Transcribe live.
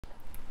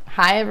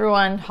Hi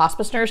everyone,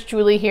 Hospice Nurse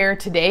Julie here.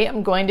 Today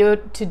I'm going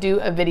to do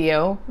a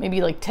video, maybe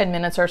like 10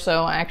 minutes or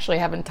so, I actually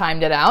haven't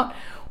timed it out,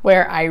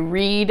 where I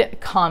read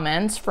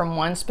comments from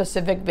one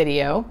specific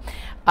video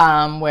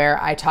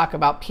where I talk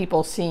about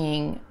people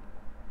seeing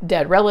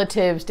dead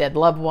relatives, dead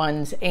loved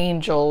ones,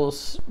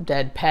 angels,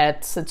 dead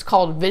pets. It's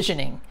called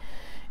visioning.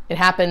 It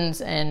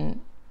happens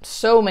in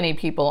so many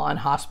people on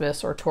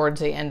hospice or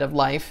towards the end of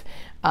life.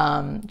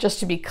 Just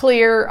to be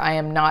clear, I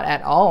am not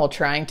at all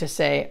trying to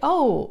say,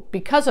 oh,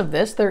 because of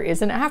this, there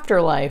is an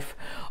afterlife,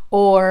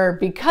 or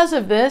because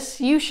of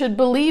this, you should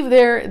believe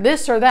there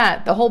this or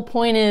that. The whole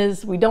point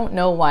is we don't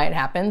know why it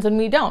happens, and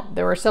we don't.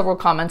 There were several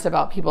comments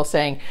about people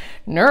saying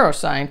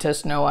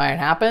neuroscientists know why it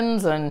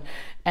happens, and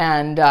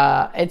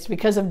it's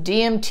because of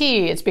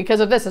DMT, it's because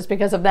of this, it's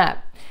because of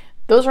that.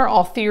 Those are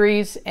all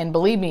theories, and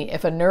believe me,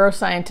 if a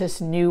neuroscientist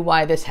knew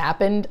why this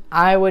happened,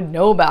 I would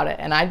know about it,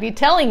 and I'd be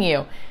telling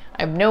you.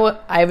 I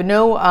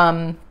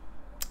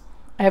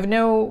have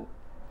no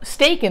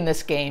stake in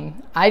this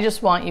game. I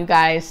just want you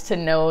guys to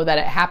know that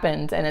it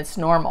happens and it's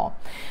normal.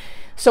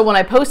 So when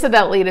I posted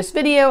that latest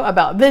video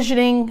about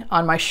visioning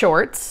on my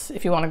shorts,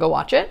 if you want to go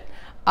watch it,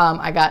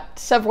 I got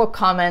several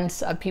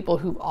comments of people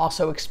who've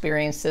also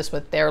experienced this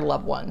with their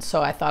loved ones.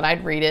 So I thought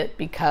I'd read it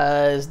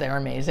because they're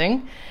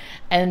amazing.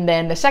 And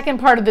then the second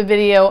part of the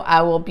video,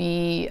 I will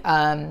be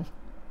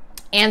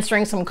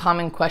answering some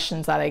common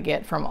questions that I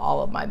get from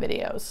all of my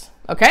videos.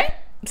 Okay,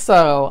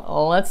 so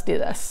let's do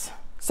this.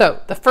 So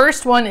the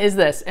first one is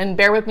this, and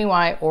bear with me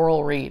while I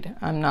oral read.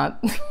 I'm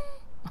not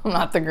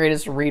the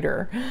greatest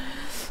reader.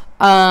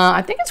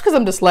 I think it's because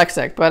I'm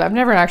dyslexic, but I've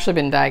never actually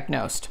been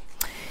diagnosed.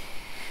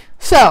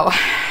 So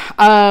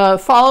a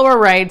follower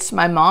writes,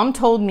 my mom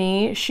told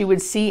me she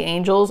would see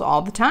angels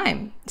all the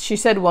time. She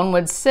said one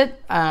would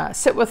sit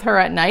with her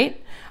at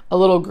night. A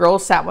little girl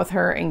sat with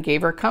her and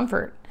gave her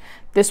comfort.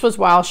 This was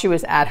while she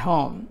was at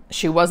home.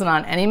 She wasn't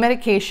on any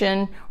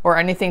medication or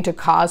anything to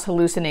cause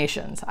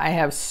hallucinations. I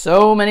have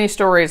so many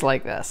stories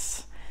like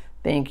this.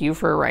 Thank you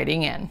for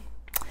writing in.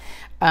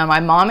 My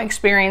mom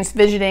experienced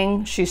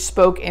visioning. She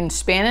spoke in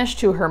Spanish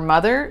to her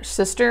mother,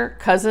 sister,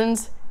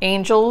 cousins,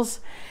 angels,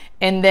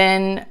 and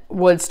then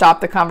would stop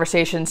the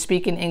conversation,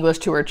 speak in English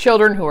to her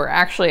children who were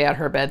actually at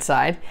her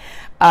bedside.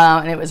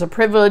 And it was a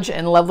privilege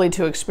and lovely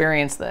to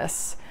experience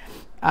this.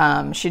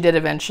 She did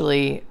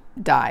eventually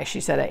die, she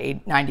said, at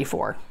age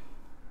 94.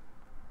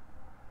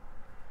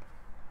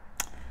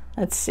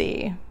 Let's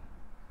see.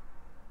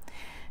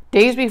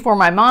 Days before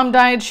my mom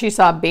died, she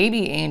saw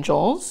baby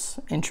angels.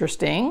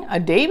 Interesting. A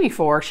day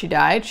before she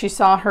died, she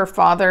saw her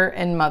father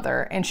and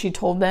mother, and she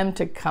told them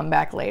to come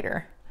back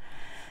later.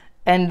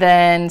 And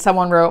then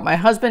someone wrote, my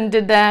husband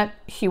did that.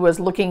 He was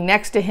looking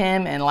next to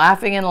him and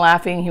laughing and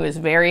laughing. He was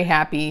very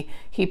happy.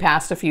 He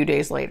passed a few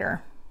days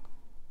later.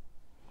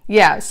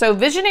 Yeah, so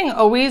visioning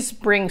always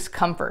brings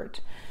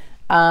comfort.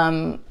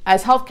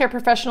 As healthcare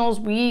professionals,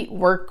 we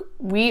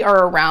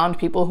are around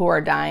people who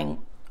are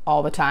dying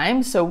all the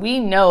time. So we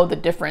know the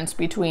difference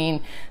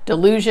between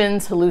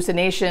delusions,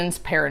 hallucinations,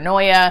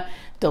 paranoia,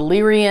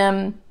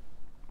 delirium,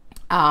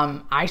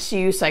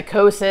 ICU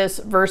psychosis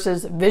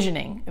versus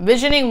visioning.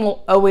 Visioning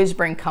will always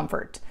bring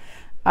comfort.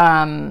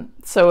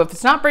 So if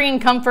it's not bringing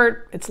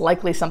comfort, it's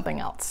likely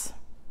something else.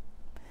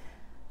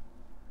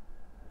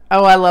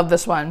 Oh, I love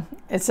this one.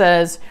 It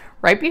says,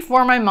 right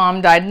before my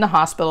mom died in the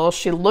hospital,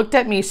 she looked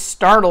at me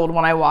startled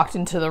when I walked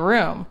into the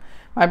room.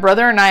 My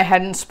brother and I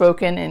hadn't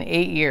spoken in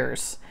 8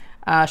 years.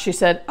 She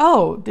said,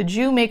 oh, did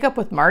you make up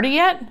with Marty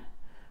yet?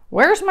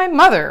 Where's my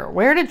mother?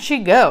 Where did she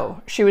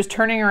go? She was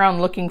turning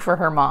around looking for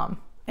her mom.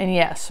 And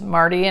yes,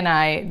 Marty and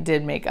I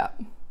did make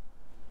up.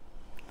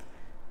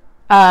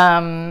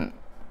 Oh,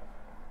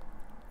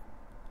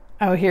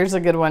 here's a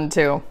good one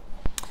too.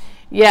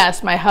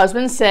 Yes, my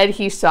husband said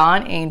he saw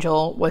an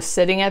angel, was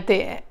sitting at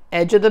the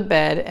edge of the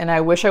bed, and I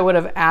wish I would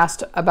have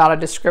asked about a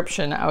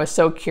description. I was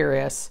so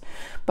curious,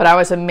 but I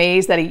was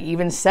amazed that he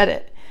even said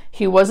it.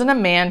 He wasn't a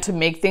man to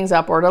make things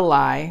up or to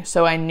lie,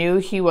 so I knew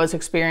he was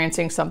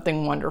experiencing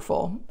something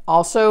wonderful.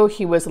 Also,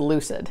 he was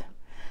lucid.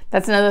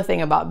 That's another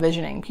thing about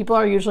visioning. People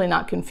are usually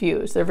not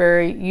confused.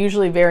 They're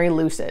usually very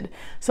lucid.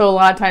 So a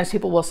lot of times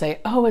people will say,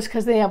 oh, it's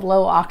because they have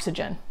low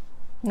oxygen.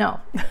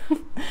 No,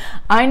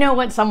 I know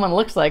what someone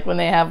looks like when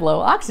they have low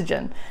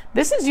oxygen.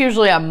 This is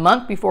usually a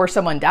month before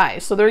someone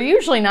dies. So they're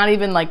usually not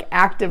even like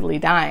actively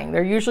dying.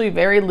 They're usually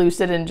very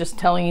lucid and just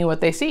telling you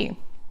what they see.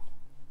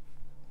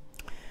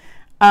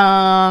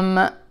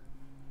 Let's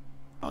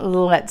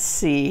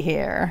see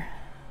here.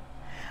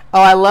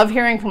 Oh, I love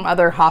hearing from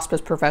other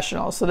hospice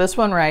professionals. So this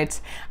one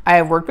writes, I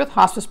have worked with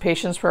hospice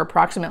patients for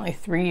approximately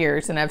 3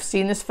 years and I've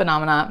seen this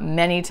phenomena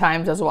many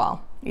times as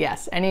well.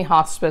 Yes, any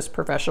hospice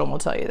professional will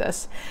tell you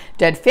this.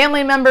 Dead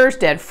family members,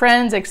 dead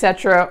friends,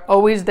 etc.,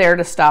 always there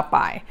to stop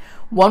by.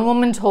 One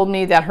woman told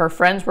me that her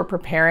friends were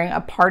preparing a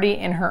party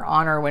in her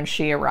honor when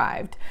she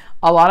arrived.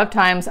 A lot of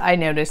times I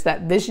noticed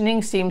that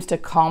visioning seems to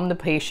calm the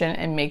patient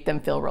and make them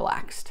feel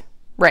relaxed.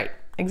 Right,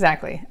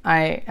 exactly.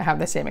 I have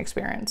the same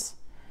experience.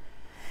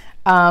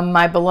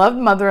 My beloved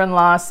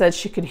mother-in-law said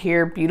she could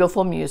hear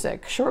beautiful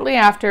music. Shortly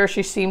after,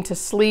 she seemed to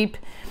sleep,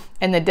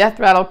 and the death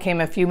rattle came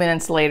a few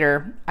minutes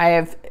later. I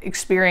have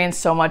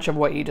experienced so much of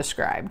what you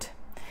described.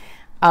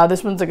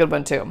 This one's a good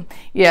one too.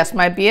 Yes,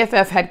 my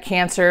BFF had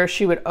cancer.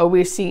 She would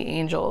always see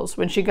angels.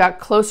 When she got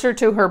closer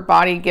to her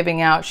body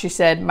giving out, she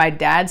said, "My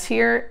dad's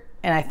here,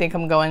 and I think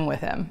I'm going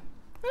with him."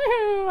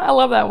 I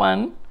love that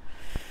one.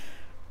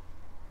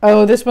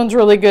 Oh, this one's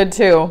really good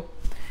too.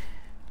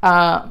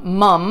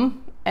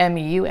 Mum,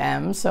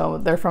 M-U-M. So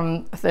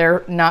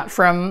they're not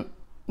from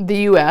the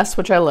U.S.,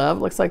 which I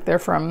love. Looks like they're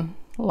from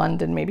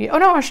London, maybe. Oh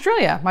no,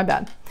 Australia. My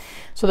bad.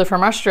 So they're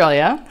from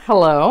Australia.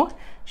 Hello.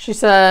 She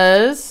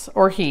says,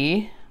 or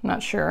he, I'm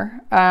not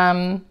sure.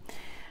 Mom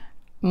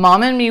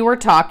and me were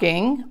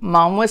talking.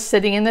 Mom was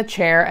sitting in the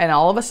chair, and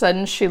all of a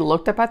sudden she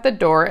looked up at the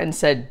door and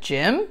said,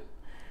 "Jim,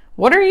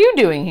 what are you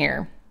doing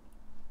here?"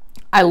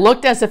 I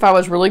looked as if I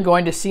was really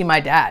going to see my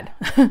dad.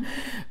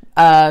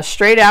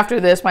 Straight after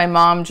this, my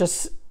mom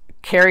just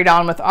carried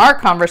on with our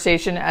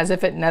conversation as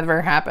if it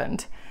never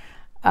happened.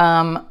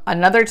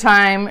 Another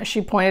time,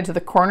 she pointed to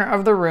the corner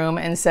of the room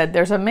and said,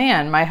 "There's a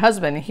man, my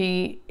husband.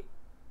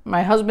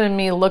 My husband and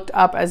me looked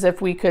up as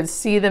if we could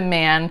see the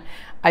man.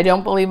 I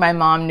don't believe my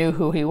mom knew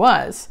who he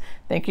was.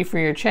 Thank you for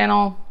your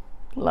channel.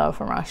 Love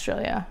from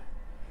Australia."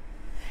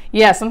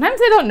 Yeah, sometimes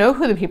they don't know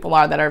who the people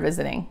are that are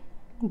visiting,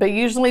 but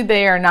usually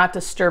they are not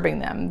disturbing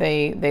them.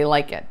 They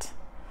like it.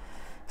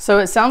 So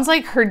it sounds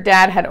like her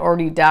dad had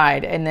already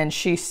died, and then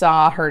she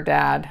saw her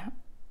dad,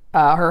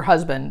 her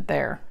husband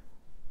there.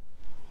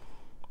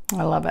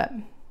 I love it.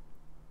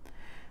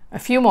 A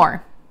few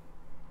more.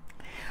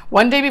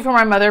 One day before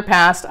my mother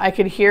passed, I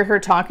could hear her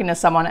talking to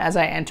someone as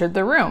I entered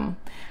the room.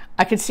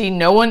 I could see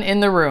no one in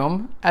the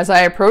room. As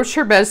I approached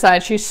her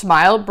bedside, she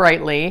smiled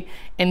brightly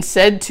and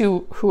said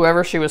to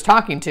whoever she was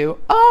talking to,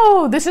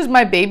 "Oh, this is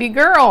my baby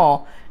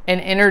girl," and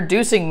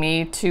introducing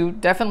me to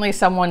definitely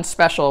someone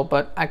special,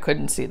 but I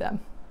couldn't see them.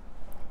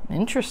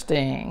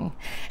 Interesting.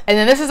 And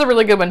then this is a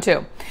really good one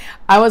too.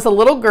 I was a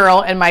little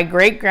girl and my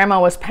great grandma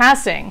was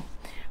passing.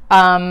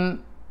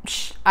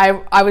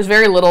 I was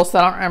very little, so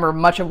I don't remember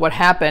much of what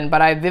happened,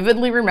 but I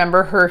vividly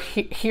remember her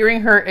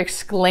hearing her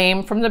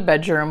exclaim from the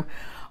bedroom,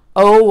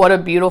 "Oh, what a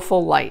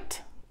beautiful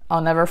light." I'll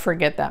never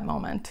forget that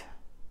moment.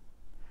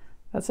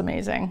 That's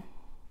amazing.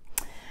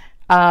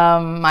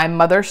 My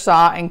mother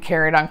saw and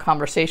carried on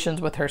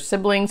conversations with her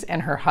siblings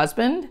and her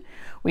husband.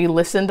 We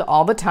listened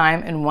all the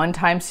time, and one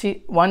time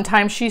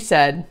she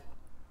said,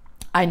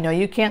 "I know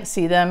you can't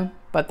see them,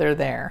 but they're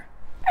there."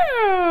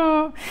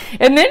 Oh.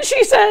 And then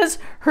she says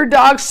her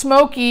dog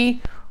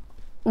Smokey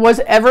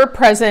was ever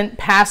present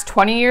past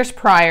 20 years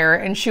prior,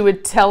 and she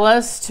would tell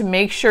us to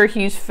make sure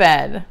he's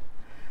fed.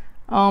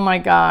 Oh my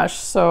gosh,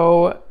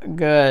 so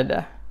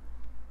good.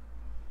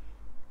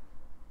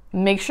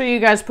 Make sure you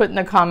guys put in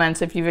the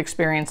comments if you've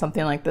experienced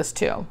something like this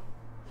too.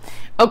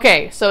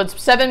 Okay, so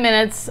it's 7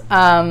 minutes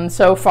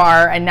so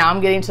far, and now I'm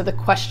getting to the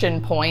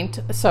question point.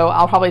 So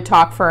I'll probably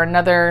talk for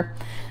another,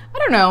 I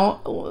don't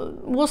know,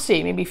 we'll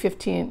see, maybe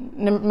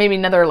 15, maybe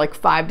another like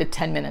 5 to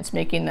 10 minutes,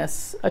 making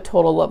this a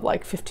total of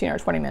like 15 or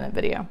 20 minute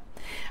video.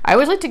 I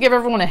always like to give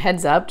everyone a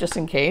heads up just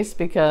in case,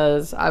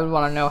 because I would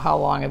want to know how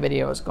long a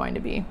video is going to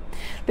be.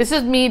 This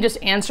is me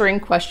just answering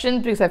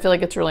questions because I feel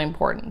like it's really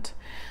important.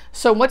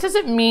 So what does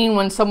it mean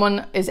when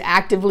someone is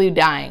actively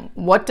dying?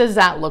 What does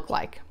that look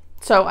like?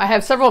 So I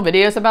have several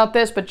videos about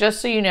this, but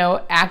just so you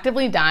know,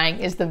 actively dying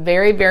is the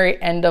very,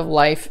 very end of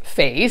life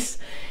phase.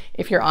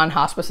 If you're on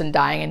hospice and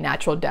dying in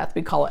natural death,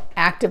 we call it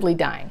actively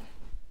dying.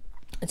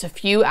 It's a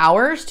few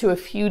hours to a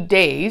few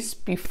days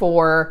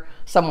before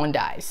someone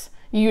dies,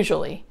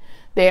 usually.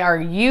 They are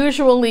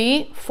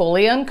usually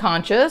fully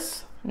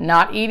unconscious,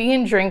 not eating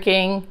and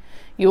drinking.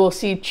 You will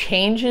see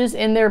changes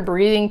in their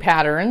breathing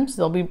patterns.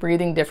 They'll be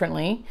breathing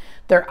differently.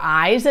 Their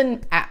eyes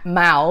and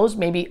mouths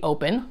may be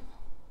open,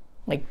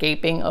 like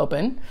gaping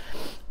open.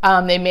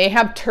 They may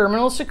have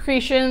terminal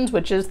secretions,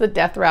 which is the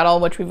death rattle,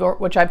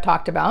 which I've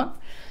talked about.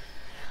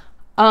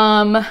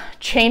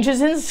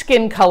 Changes in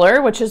skin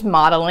color, which is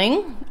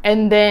mottling.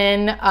 And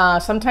then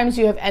sometimes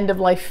you have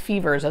end-of-life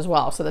fevers as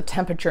well, so the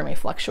temperature may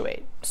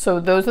fluctuate.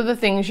 So those are the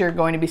things you're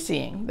going to be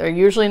seeing. They're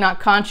usually not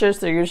conscious.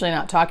 They're usually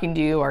not talking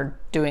to you or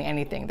doing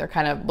anything. They're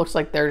kind of, looks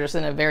like they're just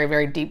in a very,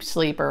 very deep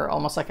sleep or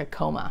almost like a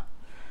coma.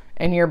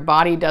 And your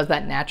body does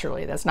that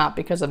naturally. That's not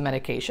because of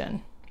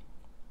medication.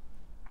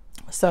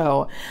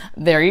 So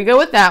there you go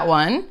with that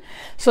one.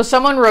 So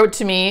someone wrote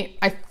to me,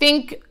 I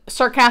think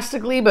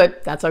sarcastically,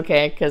 but that's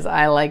okay because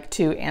I like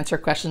to answer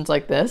questions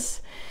like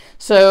this.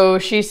 So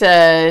she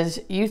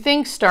says, "You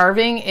think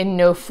starving and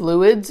no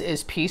fluids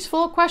is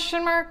peaceful?"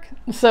 Question mark.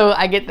 So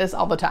I get this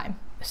all the time.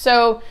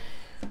 So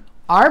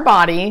our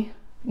body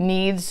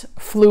needs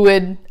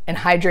fluid and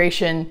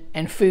hydration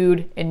and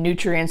food and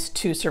nutrients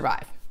to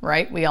survive,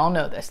 right? We all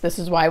know this. This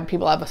is why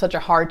people have such a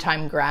hard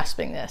time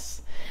grasping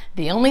this.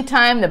 The only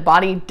time the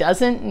body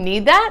doesn't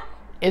need that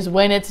is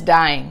when it's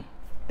dying.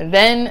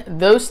 Then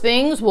those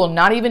things will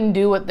not even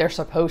do what they're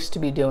supposed to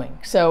be doing.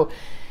 So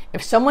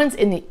if someone's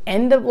in the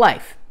end of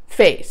life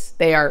phase,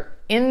 they are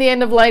in the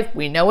end of life.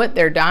 We know it.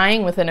 They're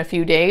dying within a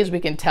few days. We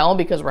can tell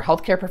because we're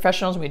healthcare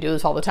professionals. We do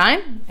this all the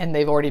time, and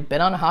they've already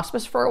been on a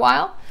hospice for a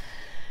while.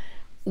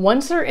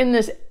 Once they're in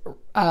this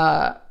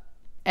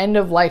end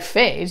of life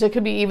phase, it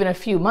could be even a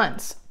few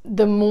months.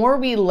 The more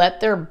we let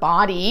their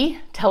body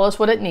tell us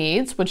what it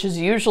needs, which is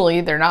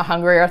usually they're not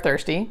hungry or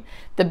thirsty,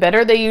 the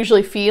better they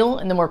usually feel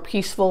and the more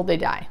peaceful they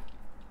die.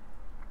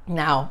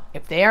 Now,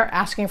 if they are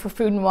asking for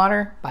food and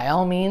water, by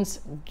all means,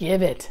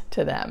 give it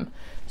to them,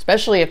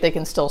 especially if they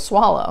can still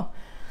swallow.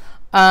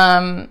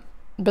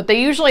 But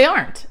they usually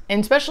aren't.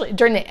 And especially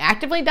during the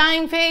actively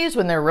dying phase,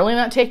 when they're really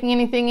not taking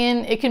anything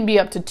in, it can be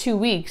up to 2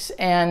 weeks.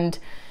 And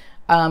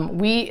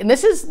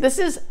this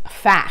is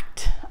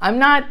fact. I'm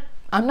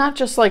not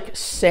just like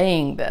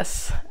saying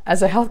this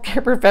as a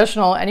healthcare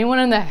professional, anyone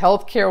in the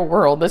healthcare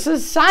world. This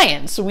is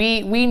science.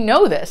 We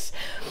know this.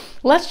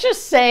 Let's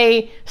just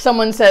say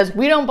someone says,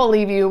 we don't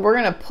believe you. We're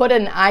going to put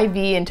an IV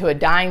into a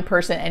dying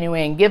person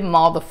anyway and give them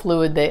all the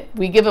fluid that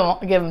we give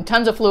them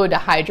tons of fluid to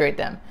hydrate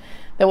them.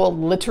 That will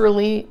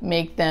literally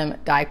make them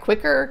die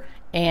quicker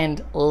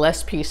and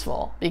less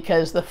peaceful,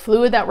 because the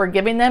fluid that we're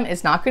giving them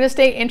is not going to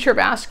stay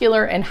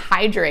intravascular and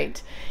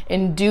hydrate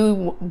and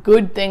do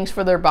good things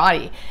for their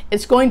body.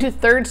 It's going to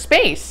third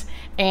space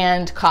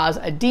and cause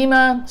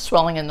edema,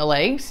 swelling in the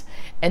legs,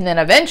 and then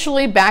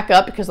eventually back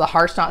up because the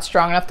heart's not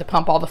strong enough to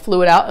pump all the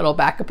fluid out. It'll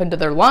back up into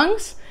their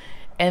lungs,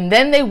 and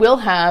then they will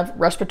have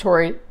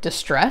respiratory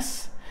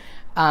distress,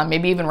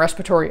 maybe even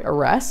respiratory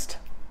arrest,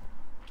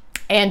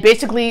 and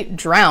basically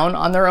drown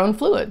on their own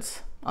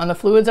fluids, on the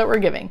fluids that we're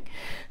giving.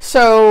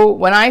 So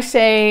when I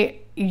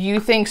say you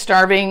think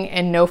starving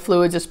and no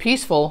fluids is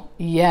peaceful,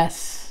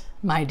 yes,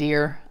 my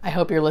dear, I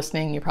hope you're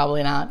listening. You're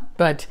probably not,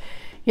 but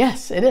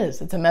yes, it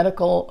is. It's a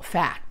medical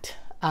fact.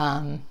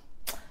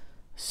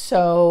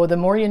 So the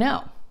more you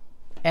know,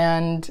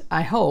 and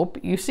I hope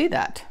you see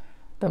that,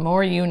 the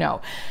more you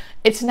know.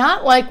 It's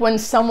not like when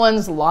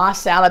someone's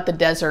lost out at the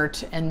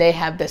desert and they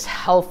have this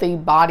healthy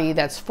body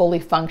that's fully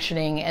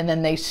functioning and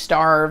then they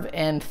starve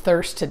and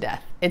thirst to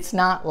death. It's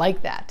not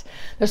like that.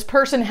 This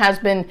person has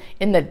been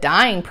in the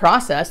dying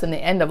process and the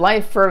end of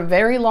life for a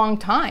very long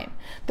time.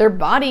 Their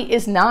body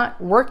is not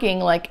working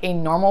like a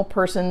normal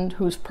person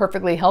who's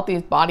perfectly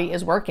healthy's body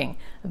is working.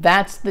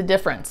 That's the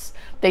difference.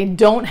 They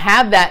don't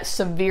have that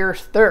severe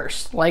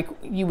thirst like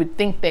you would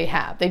think they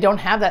have. They don't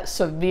have that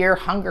severe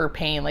hunger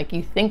pain like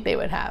you think they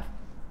would have.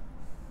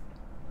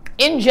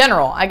 In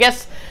general, I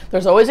guess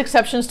there's always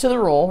exceptions to the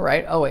rule,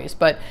 right? Always.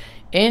 But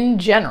in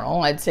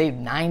general, I'd say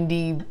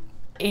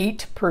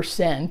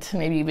 98%,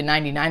 maybe even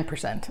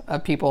 99%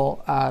 of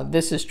people,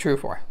 this is true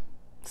for.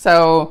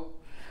 So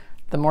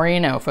the more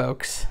you know,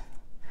 folks.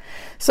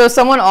 So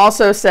someone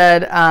also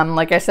said,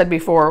 like I said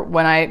before,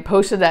 when I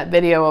posted that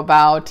video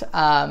about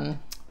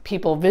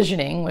people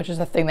visioning, which is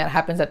a thing that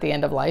happens at the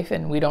end of life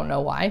and we don't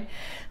know why,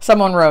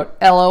 someone wrote,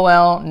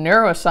 LOL,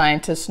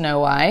 neuroscientists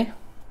know why.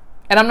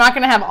 And I'm not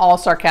going to have all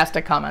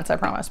sarcastic comments, I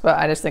promise, but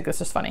I just think this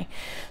is funny.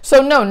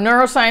 So no,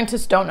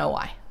 neuroscientists don't know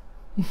why.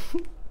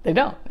 They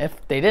don't.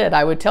 If they did,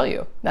 I would tell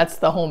you. That's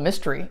the whole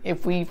mystery.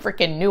 If we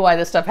freaking knew why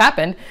this stuff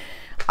happened,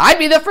 I'd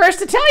be the first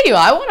to tell you.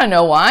 I want to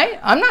know why.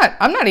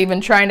 I'm not even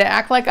trying to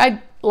act like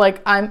I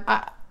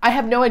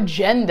have no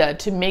agenda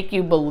to make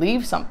you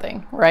believe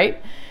something,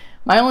 right?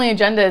 My only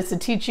agenda is to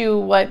teach you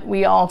what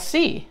we all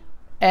see,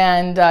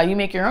 and you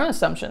make your own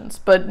assumptions.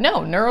 But no,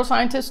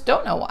 neuroscientists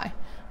don't know why.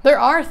 There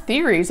are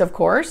theories, of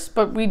course,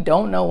 but we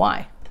don't know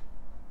why.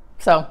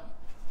 So,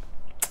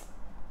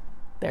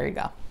 there you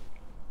go.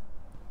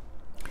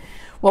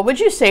 What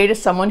would you say to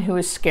someone who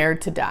is scared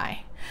to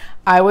die?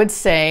 I would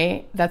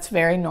say that's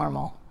very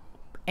normal.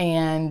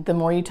 And the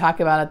more you talk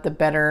about it, the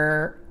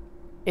better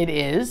it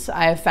is,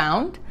 I have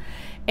found.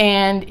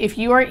 And if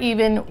you are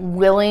even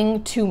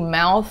willing to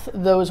mouth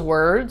those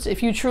words,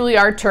 if you truly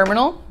are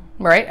terminal,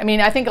 right? I mean,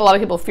 I think a lot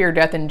of people fear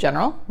death in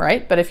general,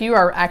 right? But if you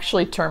are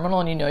actually terminal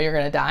and you know you're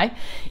going to die,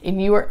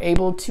 and you are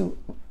able to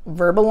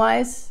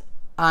verbalize,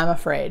 I'm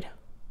afraid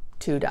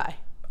to die,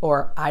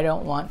 or I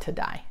don't want to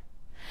die,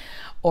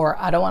 or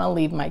I don't want to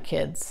leave my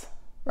kids,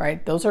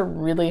 right? Those are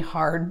really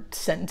hard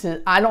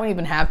sentences. I don't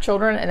even have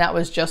children, and that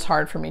was just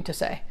hard for me to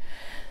say.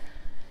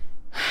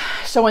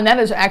 So when that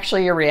is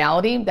actually a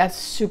reality, that's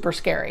super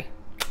scary.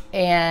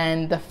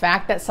 And the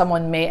fact that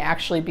someone may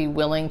actually be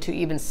willing to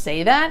even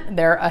say that,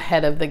 they're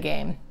ahead of the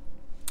game.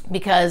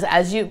 Because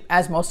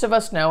as most of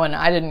us know, and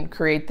I didn't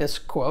create this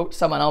quote,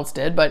 someone else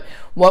did, but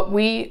what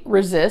we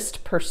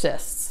resist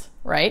persists,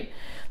 right?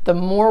 The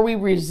more we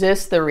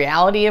resist the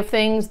reality of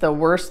things, the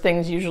worse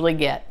things usually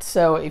get.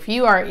 So if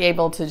you are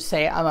able to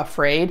say, I'm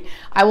afraid,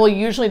 I will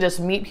usually just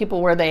meet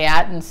people where they're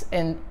at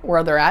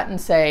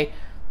and say,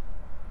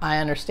 I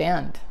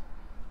understand.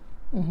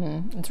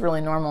 It's really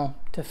normal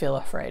to feel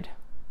afraid.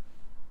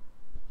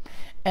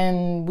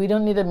 And we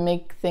don't need to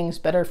make things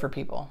better for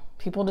people.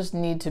 People just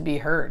need to be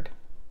heard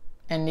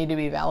and need to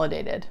be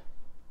validated.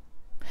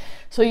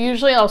 So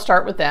usually I'll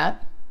start with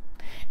that,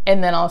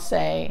 and then I'll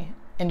say,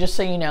 and just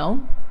so you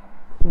know,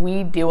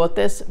 we deal with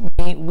this, me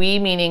We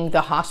meaning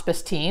the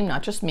hospice team,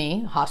 not just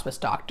me, hospice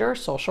doctor,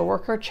 social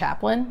worker,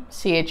 chaplain,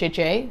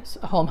 CHHA,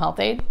 home health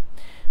aide,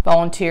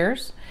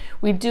 volunteers.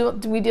 We deal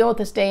with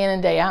this day in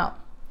and day out.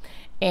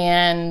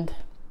 And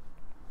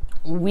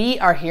we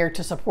are here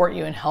to support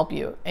you and help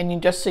you.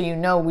 And just so you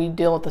know, we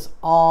deal with this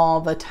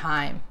all the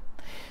time.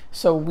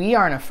 So we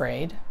aren't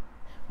afraid.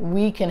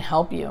 We can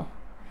help you.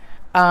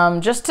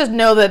 Just to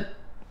know that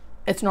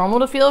it's normal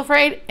to feel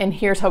afraid, and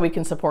here's how we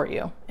can support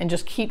you. And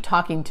just keep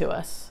talking to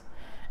us.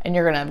 And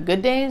you're going to have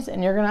good days,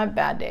 and you're going to have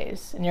bad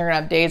days. And you're going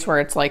to have days where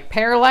it's like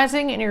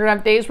paralyzing, and you're going to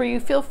have days where you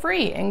feel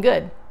free and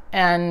good.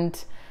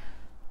 And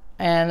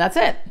that's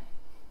it.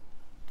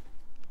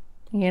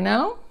 You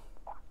know?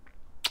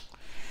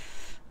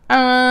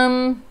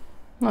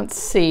 Let's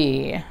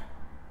see.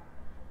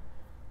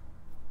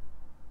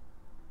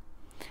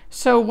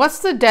 So what's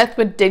the death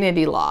with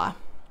dignity law?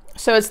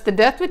 So it's the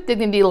death with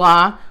dignity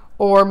law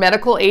or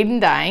medical aid in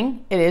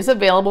dying. It is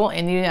available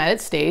in the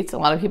United States. A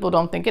lot of people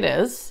don't think it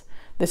is.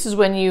 This is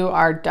when you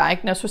are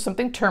diagnosed with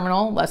something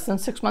terminal, less than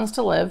 6 months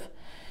to live.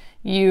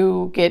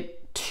 You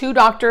get 2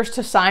 doctors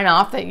to sign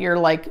off that you're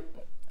like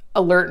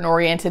alert and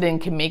oriented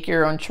and can make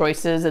your own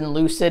choices and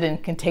lucid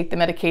and can take the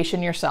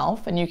medication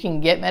yourself, and you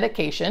can get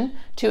medication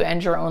to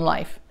end your own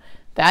life.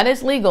 That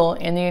is legal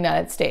in the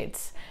United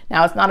States.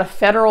 Now, it's not a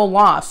federal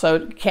law,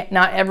 so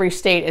not every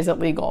state is it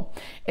legal.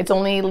 It's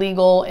only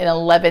legal in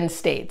 11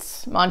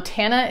 states.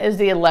 Montana is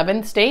the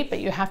 11th state, but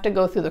you have to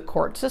go through the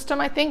court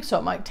system, I think, so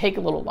it might take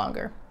a little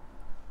longer.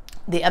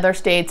 The other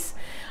states,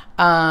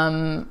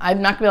 I'm not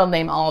going to be able to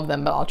name all of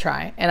them, but I'll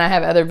try. And I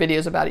have other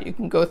videos about it you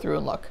can go through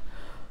and look.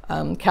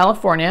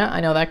 California,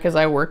 I know that because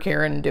I work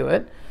here and do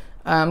it.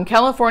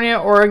 California,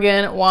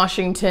 Oregon,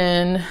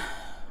 Washington,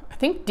 I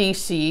think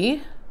DC,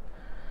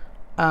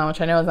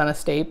 which I know is not a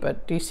state,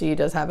 but DC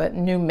does have it.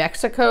 New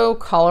Mexico,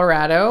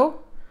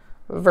 Colorado,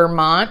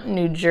 Vermont,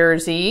 New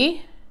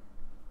Jersey.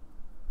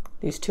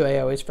 These 2 I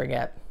always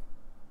forget.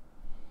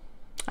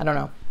 I don't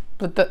know,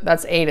 but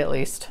that's 8 at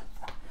least.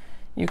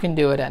 You can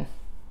do it in.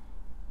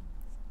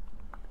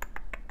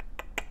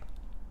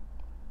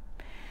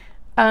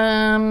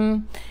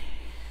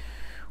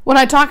 When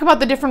I talk about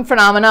the different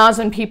phenomena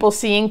and people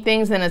seeing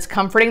things and it's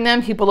comforting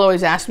them, people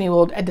always ask me,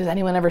 well, does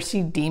anyone ever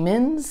see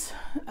demons?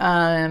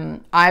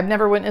 I've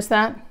never witnessed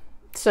that.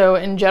 So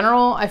in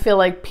general, I feel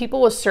like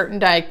people with certain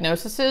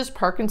diagnoses,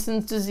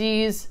 Parkinson's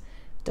disease,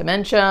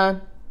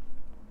 dementia,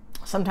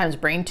 sometimes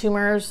brain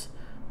tumors,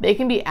 they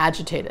can be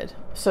agitated.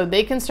 So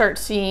they can start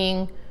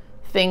seeing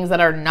things that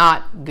are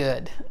not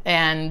good.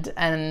 And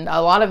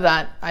a lot of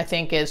that, I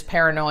think, is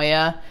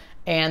paranoia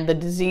and the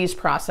disease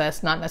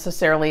process, not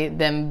necessarily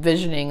them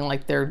visioning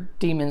like they're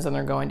demons and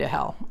they're going to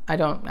hell. I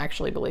don't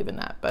actually believe in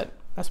that, but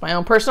that's my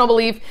own personal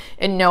belief,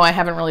 and no, I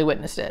haven't really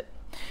witnessed it.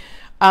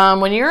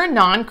 When you're a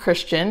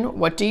non-Christian,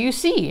 what do you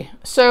see?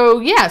 So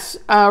yes,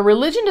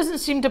 religion doesn't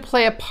seem to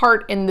play a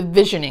part in the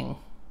visioning.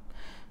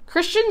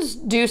 Christians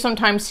do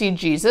sometimes see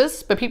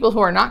Jesus, but people who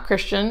are not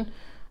Christian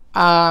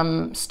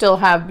still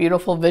have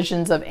beautiful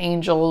visions of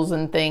angels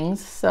and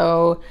things.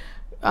 So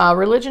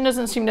religion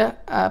doesn't seem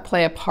to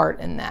play a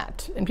part in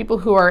that. And people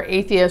who are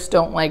atheists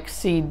don't like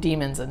see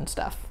demons and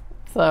stuff.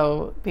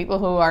 So people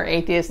who are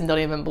atheists and don't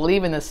even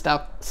believe in this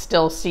stuff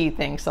still see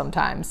things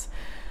sometimes.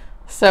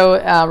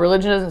 So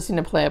religion doesn't seem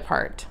to play a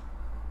part.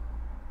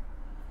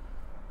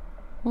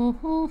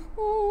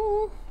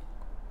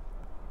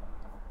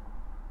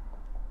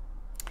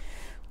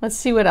 Let's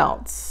see what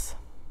else.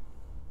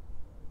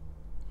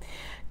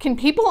 Can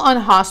people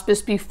on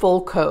hospice be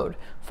full code?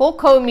 Full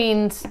code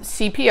means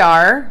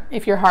CPR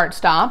if your heart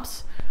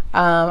stops,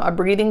 a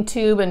breathing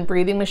tube and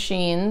breathing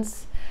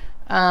machines.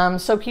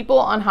 So people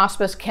on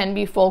hospice can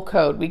be full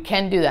code. We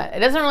can do that. It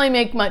doesn't really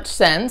make much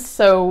sense.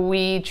 So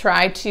we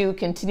try to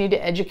continue to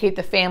educate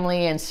the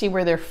family and see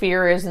where their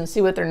fear is and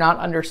see what they're not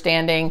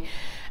understanding.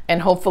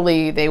 And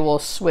hopefully they will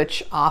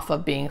switch off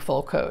of being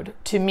full code.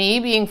 To me,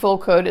 being full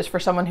code is for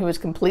someone who is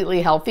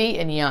completely healthy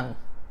and young.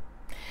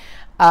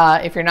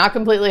 If you're not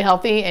completely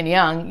healthy and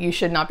young, you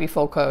should not be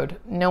full code.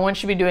 No one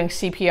should be doing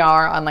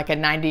CPR on like a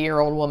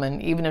 90-year-old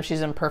woman, even if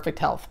she's in perfect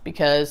health,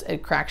 because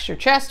it cracks your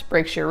chest,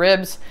 breaks your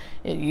ribs.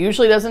 It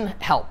usually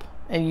doesn't help.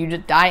 And you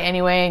just die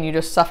anyway, and you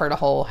just suffered a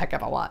whole heck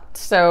of a lot.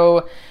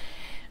 So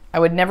I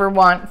would never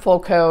want full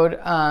code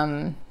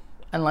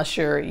unless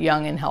you're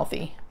young and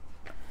healthy.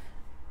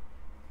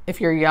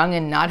 If you're young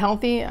and not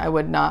healthy, I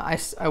would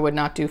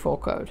not do full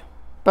code.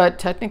 But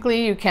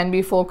technically, you can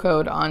be full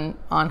code on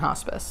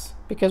hospice,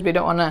 because we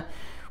don't want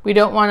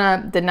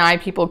to deny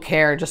people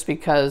care just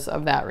because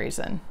of that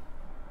reason.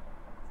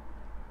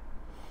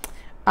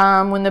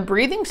 When the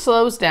breathing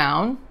slows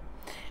down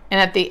and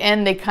at the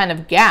end they kind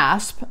of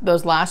gasp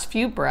those last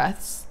few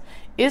breaths,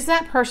 is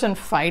that person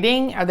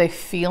fighting? Are they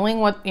feeling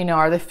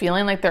are they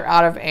feeling like they're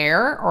out of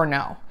air or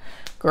no?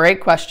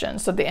 Great question.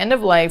 So at the end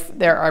of life,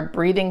 there are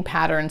breathing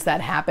patterns that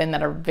happen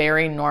that are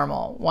very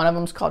normal. One of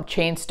them is called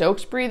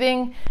Cheyne-Stokes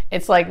breathing.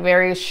 It's like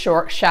very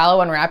short,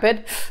 shallow, and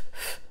rapid.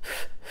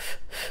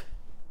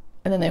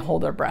 And then they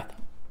hold their breath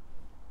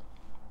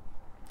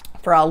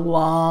for a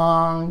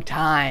long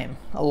time,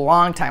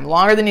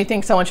 longer than you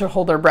think someone should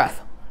hold their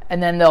breath.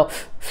 And then they'll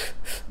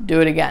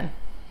do it again.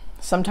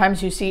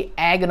 Sometimes you see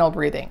agonal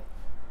breathing.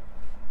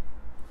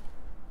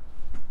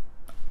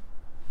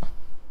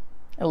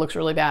 It looks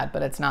really bad,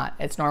 but it's not.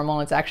 It's normal.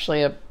 It's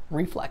actually a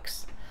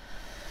reflex.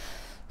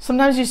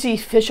 Sometimes you see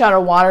fish out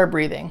of water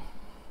breathing,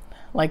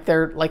 like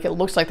it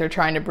looks like they're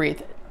trying to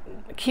breathe.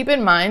 Keep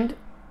in mind,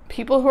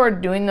 people who are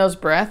doing those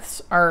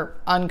breaths are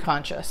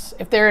unconscious.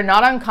 If they're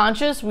not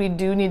unconscious, we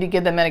do need to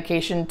give them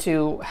medication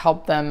to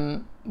help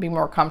them be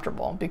more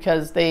comfortable,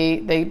 because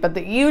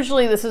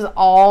usually this is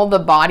all the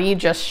body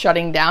just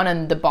shutting down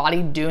and the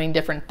body doing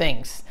different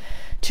things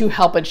to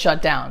help it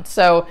shut down.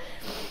 So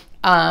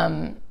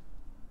the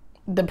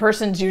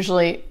person's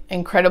usually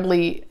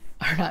the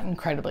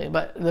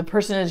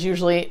person is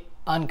usually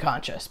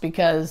unconscious,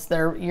 because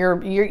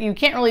you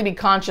can't really be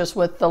conscious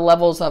with the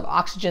levels of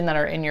oxygen that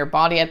are in your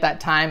body at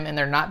that time, and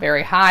they're not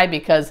very high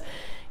because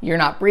you're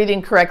not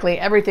breathing correctly.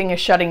 Everything is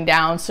shutting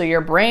down, so your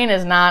brain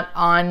is not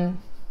on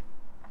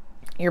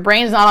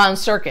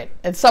circuit.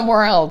 It's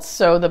somewhere else,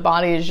 so the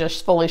body is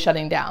just fully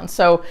shutting down.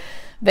 So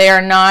they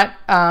are not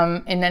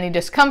in any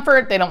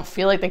discomfort. They don't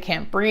feel like they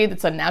can't breathe.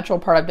 It's a natural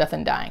part of death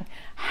and dying.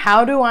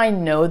 How do I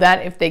know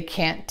that if they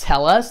can't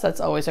tell us? That's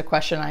always a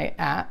question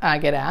I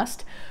get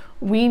asked.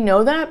 We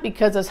know that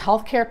because as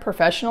healthcare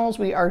professionals,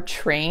 we are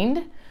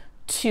trained,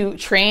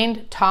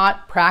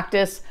 taught,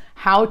 practice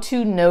how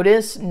to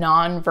notice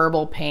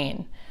nonverbal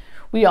pain.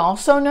 We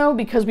also know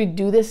because we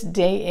do this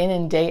day in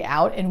and day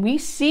out, and we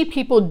see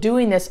people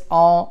doing this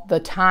all the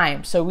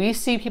time. So we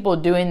see people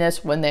doing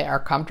this when they are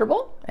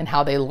comfortable and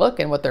how they look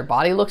and what their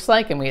body looks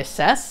like, and we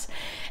assess.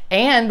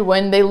 And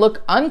when they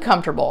look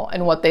uncomfortable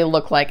and what they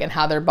look like and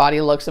how their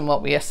body looks and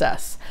what we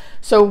assess.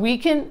 So we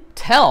can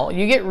tell.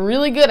 You get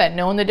really good at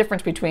knowing the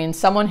difference between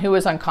someone who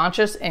is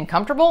unconscious and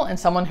comfortable and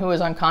someone who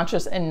is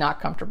unconscious and not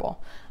comfortable.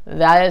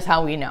 That is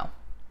how we know.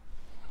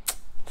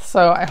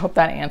 So I hope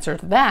that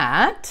answers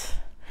that.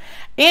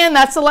 And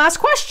that's the last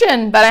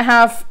question that I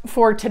have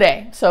for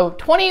today. So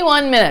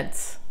 21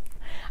 minutes.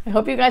 I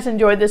hope you guys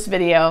enjoyed this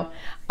video.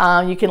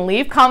 You can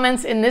leave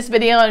comments in this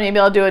video, and maybe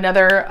I'll do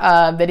another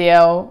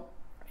video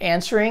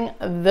answering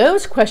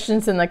those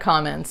questions in the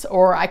comments,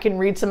 or I can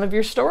read some of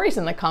your stories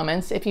in the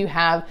comments if you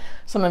have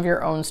some of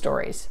your own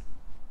stories.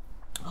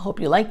 I hope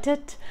you liked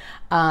it.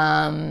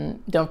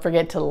 Don't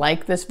forget to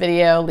like this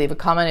video, leave a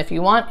comment if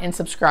you want, and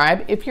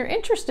subscribe if you're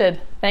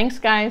interested. Thanks,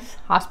 guys.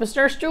 Hospice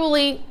Nurse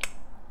Julie,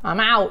 I'm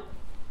out.